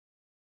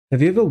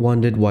Have you ever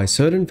wondered why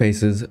certain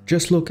faces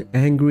just look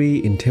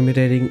angry,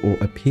 intimidating, or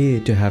appear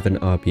to have an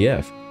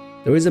RPF?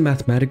 There is a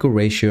mathematical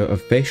ratio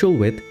of facial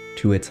width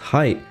to its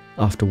height,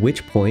 after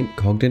which point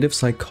cognitive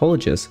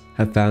psychologists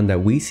have found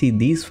that we see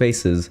these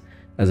faces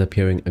as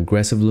appearing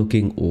aggressive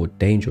looking or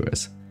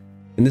dangerous.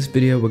 In this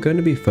video, we're going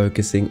to be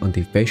focusing on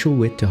the facial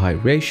width to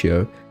height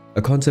ratio,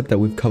 a concept that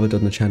we've covered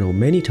on the channel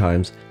many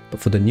times, but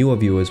for the newer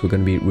viewers, we're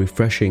going to be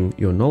refreshing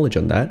your knowledge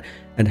on that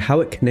and how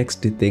it connects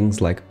to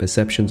things like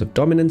perceptions of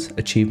dominance,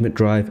 achievement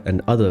drive,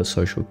 and other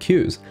social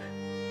cues.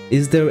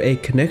 Is there a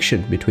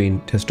connection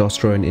between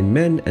testosterone in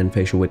men and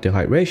facial width to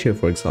height ratio,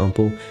 for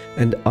example?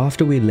 And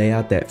after we lay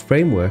out that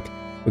framework,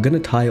 we're going to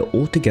tie it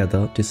all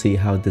together to see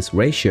how this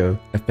ratio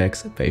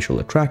affects facial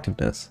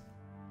attractiveness.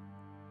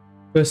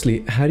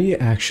 Firstly, how do you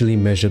actually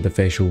measure the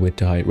facial width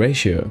to height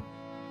ratio?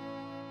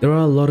 There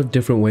are a lot of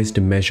different ways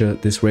to measure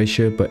this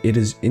ratio, but it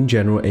is in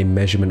general a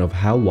measurement of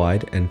how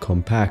wide and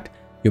compact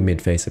your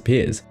mid-face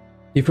appears.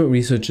 Different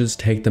researchers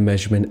take the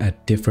measurement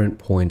at different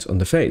points on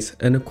the face,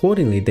 and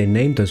accordingly they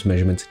name those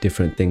measurements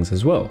different things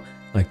as well,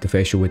 like the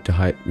facial width to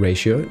height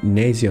ratio,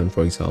 Nasion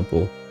for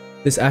example.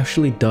 This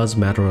actually does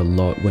matter a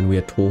lot when we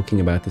are talking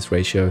about this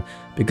ratio,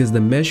 because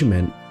the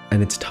measurement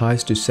and its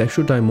ties to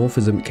sexual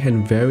dimorphism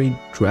can vary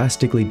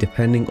drastically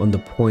depending on the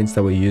points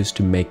that were used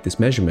to make this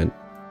measurement.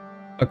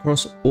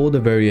 Across all the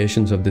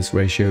variations of this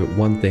ratio,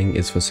 one thing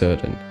is for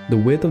certain. The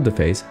width of the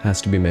face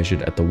has to be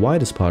measured at the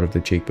widest part of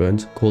the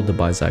cheekbones, called the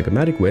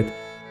bizygomatic width,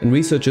 and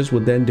researchers will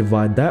then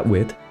divide that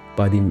width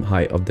by the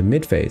height of the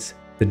mid-face,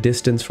 the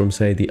distance from,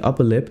 say, the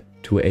upper lip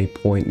to a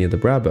point near the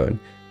brow bone.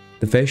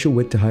 The facial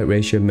width to height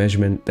ratio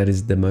measurement that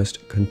is the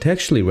most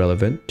contextually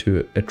relevant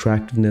to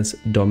attractiveness,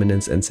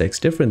 dominance, and sex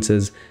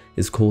differences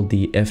is called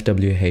the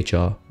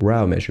FWHR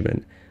brow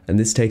measurement, and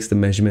this takes the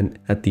measurement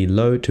at the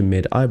low to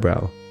mid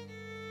eyebrow.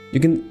 You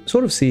can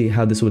sort of see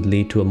how this would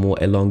lead to a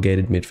more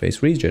elongated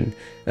mid-face region,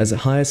 as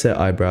higher set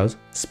eyebrows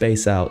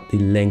space out the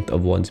length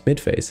of one's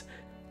mid-face.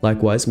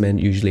 Likewise, men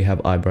usually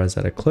have eyebrows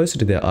that are closer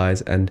to their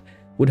eyes and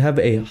would have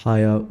a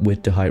higher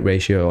width to height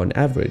ratio on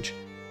average.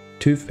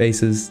 Two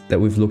faces that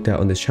we've looked at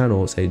on this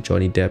channel, say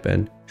Johnny Depp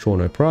and Sean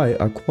O'Pride,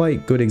 are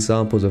quite good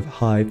examples of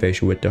high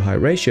facial width to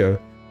height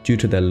ratio due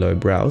to their low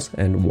brows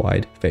and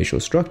wide facial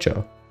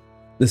structure.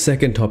 The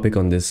second topic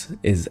on this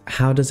is,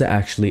 how does it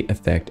actually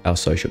affect our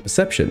social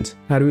perceptions?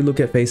 How do we look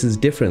at faces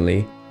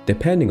differently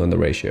depending on the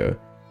ratio?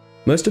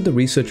 Most of the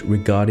research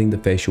regarding the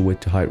facial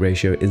width to height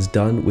ratio is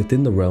done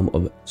within the realm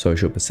of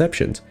social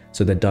perceptions,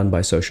 so they're done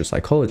by social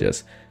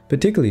psychologists,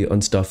 particularly on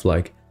stuff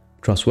like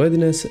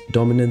trustworthiness,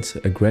 dominance,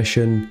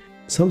 aggression.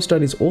 Some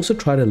studies also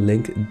try to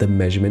link the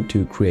measurement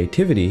to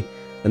creativity,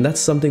 and that's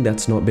something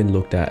that's not been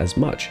looked at as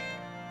much.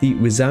 The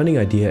resounding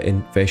idea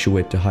in facial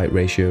width to height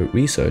ratio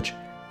research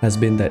has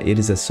been that it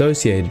is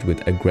associated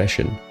with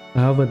aggression.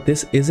 However,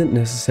 this isn't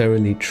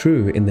necessarily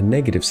true in the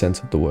negative sense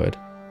of the word.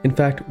 In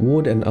fact,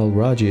 Ward and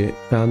Al-Raji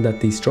found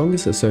that the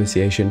strongest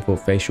association for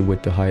facial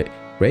width to height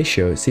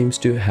ratio seems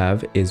to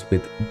have is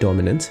with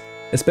dominance,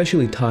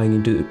 especially tying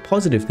into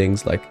positive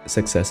things like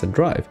success and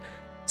drive.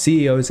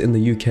 CEOs in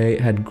the UK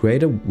had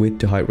greater width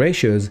to height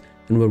ratios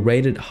and were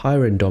rated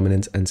higher in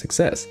dominance and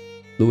success.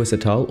 Lewis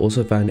et al.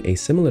 Also found a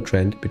similar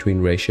trend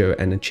between ratio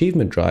and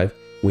achievement drive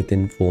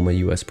within former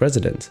US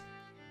presidents.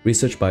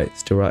 Research by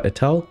Stirrat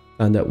et al.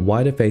 Found that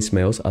wider face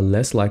males are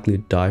less likely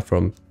to die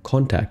from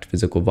contact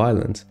physical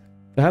violence,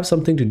 perhaps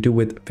something to do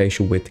with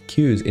facial width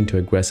cues into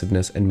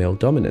aggressiveness and male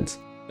dominance.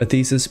 A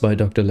thesis by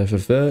Dr.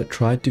 Lefevre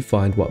tried to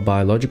find what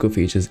biological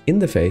features in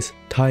the face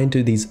tie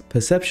into these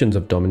perceptions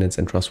of dominance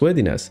and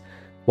trustworthiness.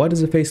 Why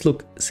does a face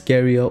look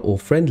scarier or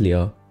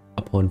friendlier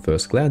upon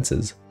first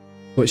glances?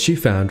 What she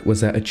found was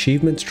that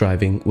achievement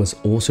striving was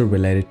also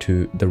related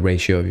to the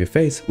ratio of your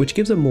face, which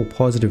gives a more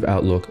positive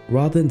outlook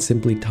rather than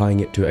simply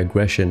tying it to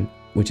aggression,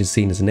 which is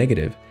seen as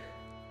negative.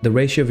 The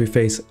ratio of your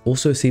face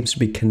also seems to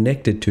be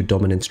connected to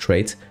dominance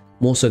traits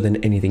more so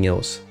than anything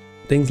else.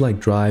 Things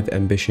like drive,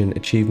 ambition,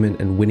 achievement,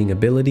 and winning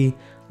ability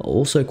are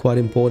also quite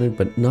important,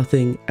 but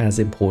nothing as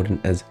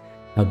important as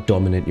how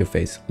dominant your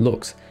face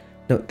looks.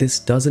 Now, this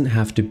doesn't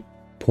have to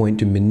point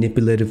to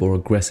manipulative or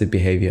aggressive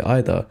behavior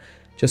either.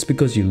 Just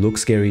because you look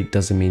scary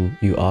doesn't mean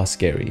you are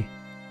scary.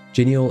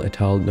 Genial et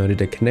al.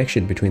 Noted a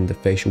connection between the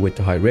facial width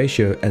to height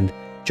ratio and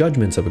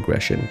judgments of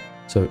aggression.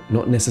 So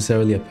not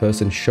necessarily a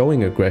person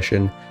showing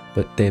aggression,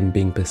 but them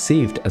being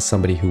perceived as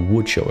somebody who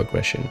would show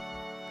aggression.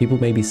 People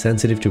may be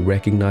sensitive to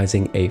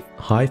recognizing a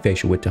high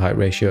facial width to height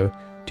ratio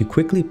to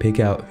quickly pick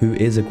out who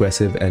is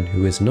aggressive and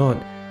who is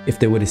not if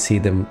they were to see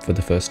them for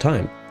the first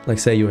time. Like,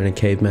 say you're in a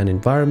caveman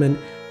environment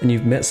and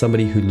you've met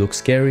somebody who looks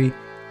scary,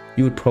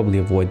 you would probably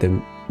avoid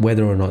them.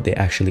 Whether or not they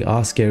actually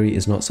are scary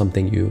is not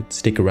something you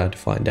stick around to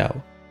find out.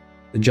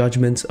 The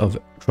judgments of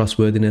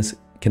trustworthiness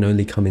can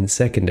only come in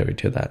secondary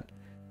to that.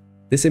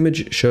 This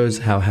image shows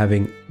how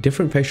having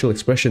different facial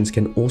expressions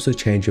can also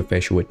change your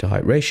facial width to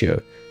height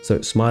ratio.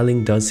 So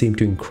smiling does seem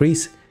to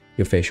increase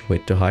your facial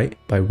width to height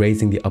by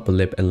raising the upper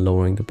lip and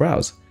lowering the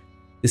brows.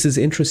 This is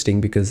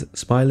interesting because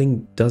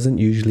smiling doesn't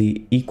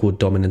usually equal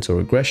dominance or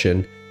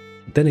aggression.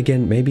 Then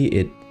again, maybe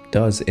it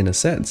does in a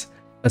sense.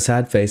 A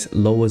sad face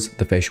lowers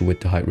the facial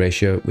width to height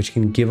ratio, which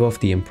can give off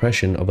the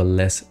impression of a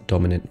less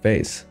dominant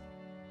face.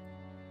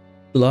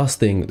 The last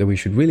thing that we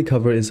should really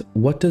cover is,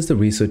 what does the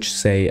research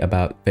say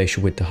about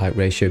facial width to height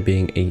ratio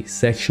being a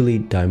sexually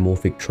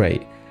dimorphic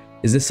trait?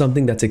 Is this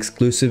something that's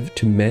exclusive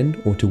to men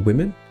or to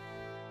women?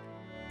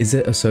 Is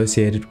it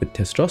associated with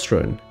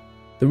testosterone?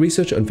 The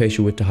research on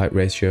facial width to height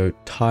ratio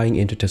tying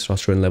into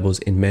testosterone levels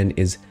in men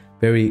is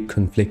very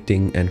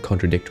conflicting and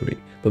contradictory,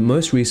 but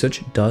most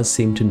research does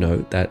seem to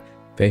note that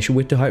facial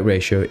width to height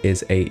ratio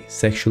is a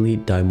sexually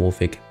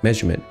dimorphic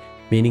measurement,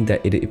 meaning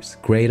that it is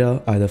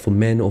greater either for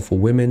men or for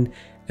women,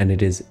 and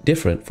it is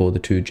different for the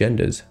two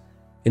genders.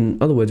 In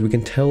other words, we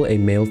can tell a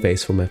male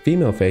face from a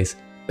female face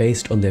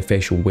based on their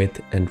facial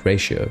width and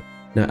ratio.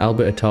 Now,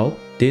 Albert et al.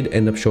 Did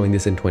end up showing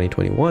this in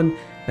 2021,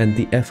 and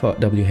the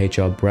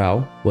FRWHR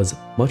brow was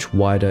much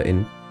wider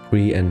in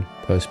pre- and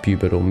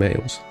post-pubertal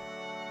males.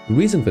 The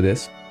reason for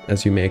this,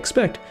 as you may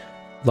expect,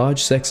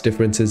 large sex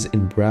differences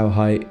in brow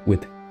height,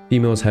 with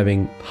females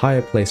having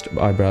higher placed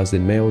eyebrows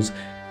than males,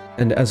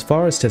 and as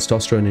far as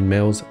testosterone in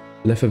males,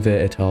 Lefevre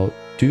et al.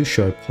 Do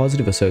show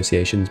positive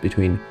associations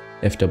between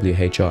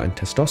FWHR and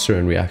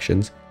testosterone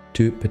reactions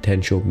to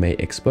potential mate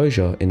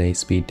exposure in a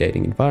speed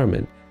dating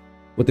environment.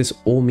 What this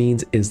all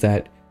means is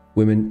that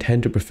women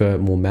tend to prefer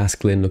more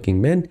masculine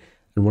looking men,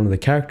 and one of the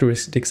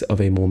characteristics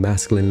of a more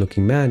masculine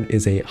looking man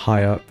is a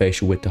higher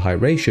facial width to height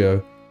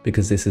ratio,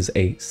 because this is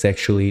a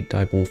sexually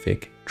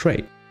dimorphic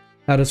trait.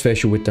 How does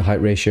facial width to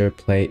height ratio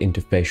play into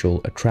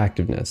facial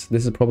attractiveness?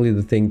 This is probably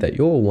the thing that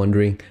you're all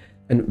wondering,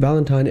 and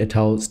Valentine et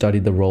al.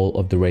 Studied the role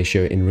of the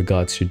ratio in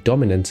regards to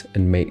dominance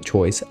and mate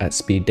choice at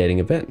speed dating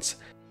events.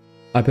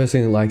 I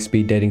personally like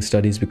speed dating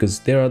studies because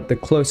they are the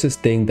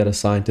closest thing that a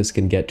scientist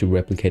can get to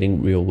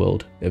replicating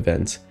real-world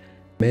events.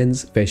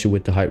 Men's facial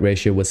width to height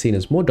ratio was seen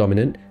as more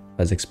dominant,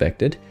 as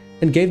expected,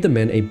 and gave the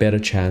men a better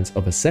chance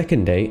of a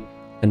second date,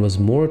 and was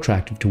more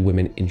attractive to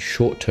women in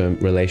short-term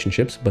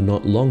relationships but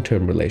not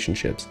long-term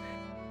relationships.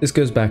 This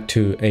goes back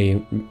to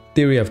a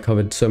theory I've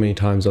covered so many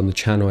times on the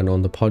channel and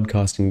on the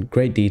podcast in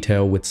great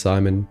detail with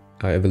Simon,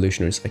 our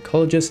evolutionary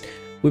psychologist.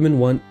 Women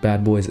want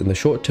bad boys in the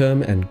short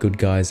term and good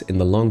guys in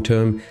the long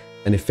term.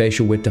 And if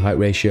facial width to height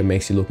ratio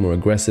makes you look more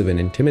aggressive and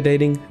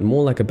intimidating and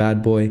more like a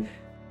bad boy,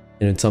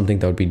 then it's something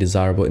that would be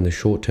desirable in the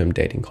short-term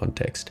dating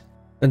context.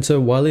 And so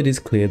while it is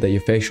clear that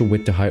your facial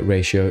width to height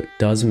ratio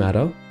does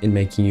matter in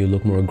making you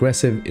look more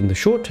aggressive in the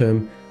short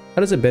term,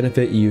 how does it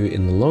benefit you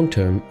in the long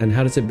term, and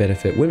how does it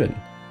benefit women?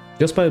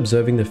 Just by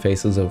observing the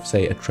faces of,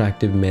 say,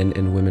 attractive men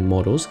and women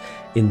models,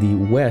 in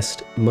the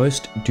West,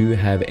 most do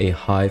have a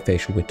high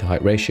facial width to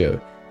height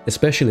ratio.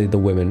 Especially the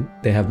women,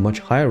 they have much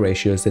higher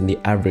ratios than the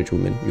average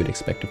woman you'd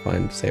expect to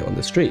find, say, on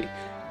the street.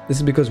 This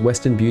is because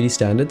Western beauty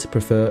standards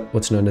prefer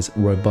what's known as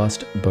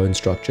robust bone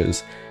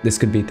structures. This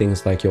could be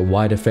things like your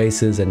wider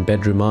faces and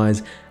bedroom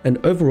eyes,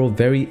 and overall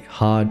very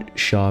hard,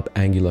 sharp,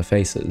 angular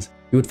faces.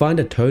 You would find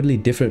a totally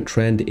different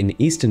trend in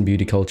Eastern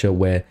beauty culture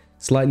where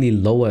slightly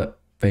lower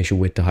facial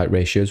width to height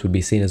ratios would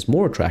be seen as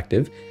more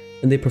attractive,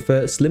 and they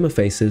prefer slimmer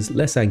faces,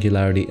 less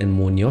angularity, and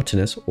more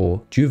neotenous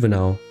or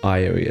juvenile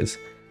eye areas.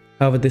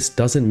 However, this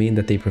doesn't mean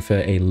that they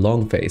prefer a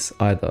long face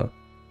either.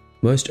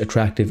 Most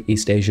attractive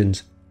East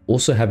Asians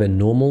also have a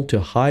normal to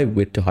high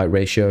width to height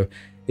ratio,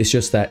 it's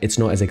just that it's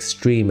not as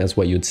extreme as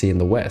what you'd see in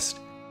the West.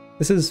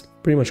 This is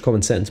pretty much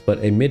common sense,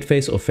 but a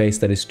mid-face or face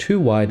that is too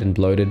wide and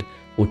bloated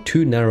or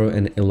too narrow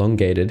and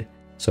elongated,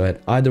 so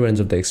at either ends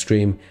of the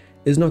extreme,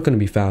 is not going to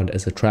be found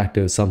as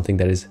attractive as something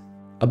that is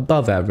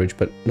above average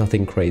but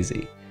nothing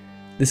crazy.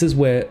 This is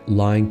where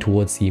lying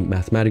towards the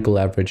mathematical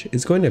average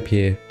is going to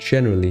appear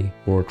generally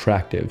more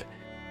attractive.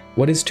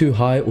 What is too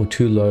high or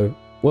too low?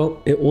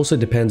 Well, it also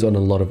depends on a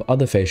lot of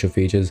other facial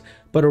features,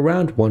 but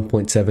around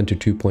 1.7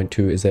 to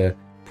 2.2 is a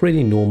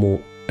pretty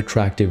normal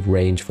attractive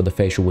range for the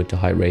facial width to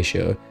height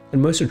ratio,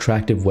 and most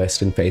attractive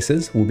Western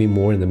faces will be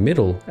more in the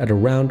middle at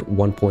around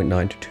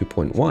 1.9 to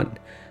 2.1.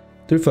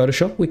 Through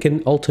Photoshop, we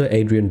can alter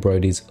Adrian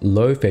Brody's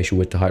low facial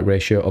width to height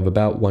ratio of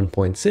about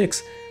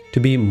 1.6 to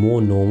be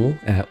more normal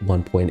at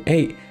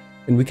 1.8,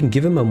 and we can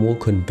give him a more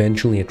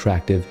conventionally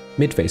attractive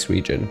mid-face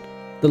region.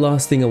 The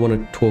last thing I want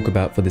to talk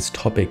about for this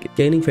topic,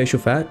 gaining facial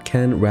fat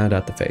can round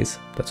out the face,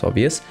 that's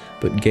obvious,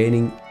 but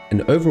gaining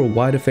an overall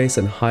wider face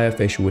and higher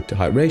facial width to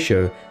height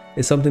ratio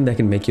is something that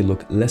can make you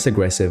look less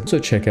aggressive. So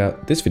check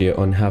out this video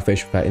on how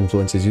facial fat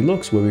influences your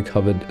looks, where we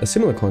covered a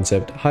similar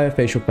concept. Higher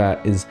facial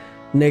fat is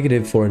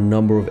negative for a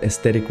number of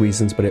aesthetic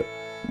reasons, but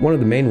one of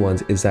the main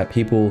ones is that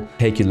people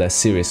take you less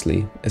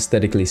seriously.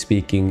 Aesthetically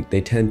speaking,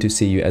 they tend to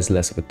see you as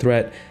less of a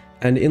threat,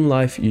 and in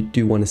life you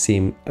do want to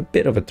seem a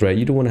bit of a threat.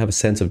 You do want to have a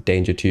sense of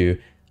danger to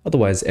you,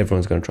 otherwise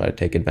everyone's going to try to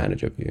take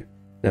advantage of you.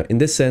 Now, in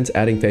this sense,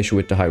 adding facial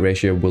width to height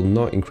ratio will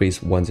not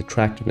increase one's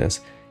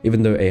attractiveness,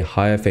 even though a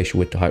higher facial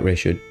width to height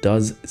ratio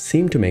does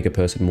seem to make a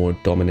person more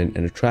dominant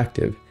and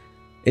attractive.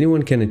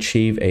 Anyone can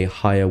achieve a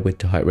higher width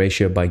to height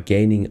ratio by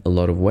gaining a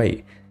lot of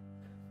weight.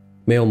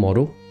 Male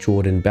model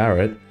Jordan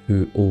Barrett,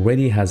 who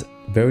already has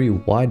very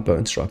wide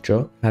bone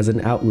structure, has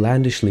an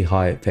outlandishly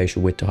high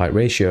facial width to height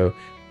ratio,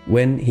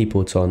 when he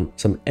puts on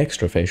some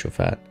extra facial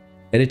fat.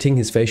 Editing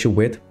his facial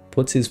width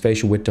puts his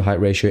facial width to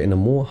height ratio in a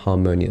more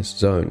harmonious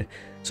zone.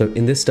 So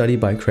in this study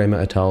by Kramer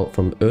et al.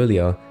 From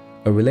earlier,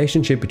 a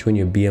relationship between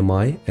your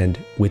BMI and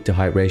width to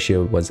height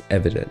ratio was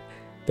evident.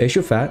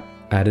 Facial fat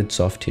added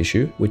soft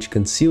tissue, which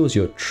conceals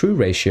your true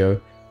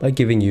ratio by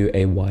giving you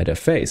a wider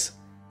face.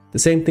 The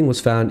same thing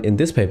was found in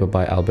this paper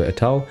by Albert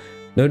et al.,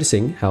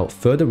 noticing how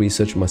further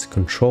research must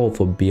control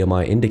for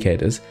BMI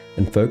indicators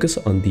and focus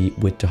on the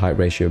width to height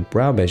ratio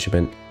brow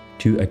measurement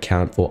to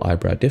account for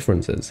eyebrow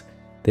differences.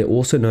 They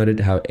also noted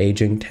how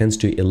aging tends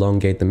to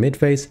elongate the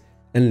midface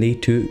and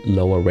lead to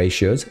lower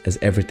ratios as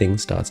everything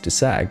starts to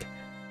sag.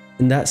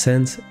 In that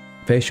sense,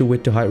 facial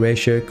width to height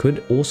ratio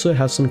could also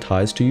have some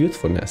ties to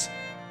youthfulness.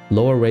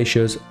 Lower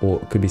ratios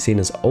could be seen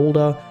as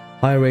older,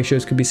 higher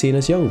ratios could be seen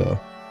as younger.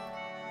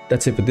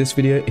 That's it for this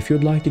video. If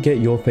you'd like to get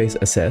your face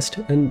assessed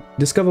and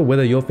discover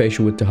whether your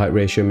facial width to height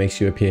ratio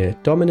makes you appear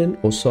dominant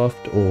or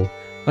soft or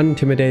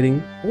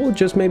unintimidating, or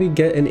just maybe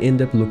get an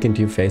in-depth look into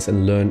your face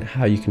and learn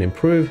how you can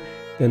improve,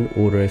 then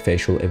order a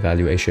facial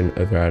evaluation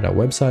over at our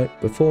website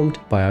performed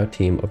by our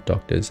team of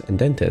doctors and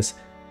dentists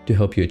to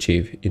help you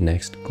achieve your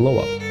next glow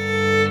up.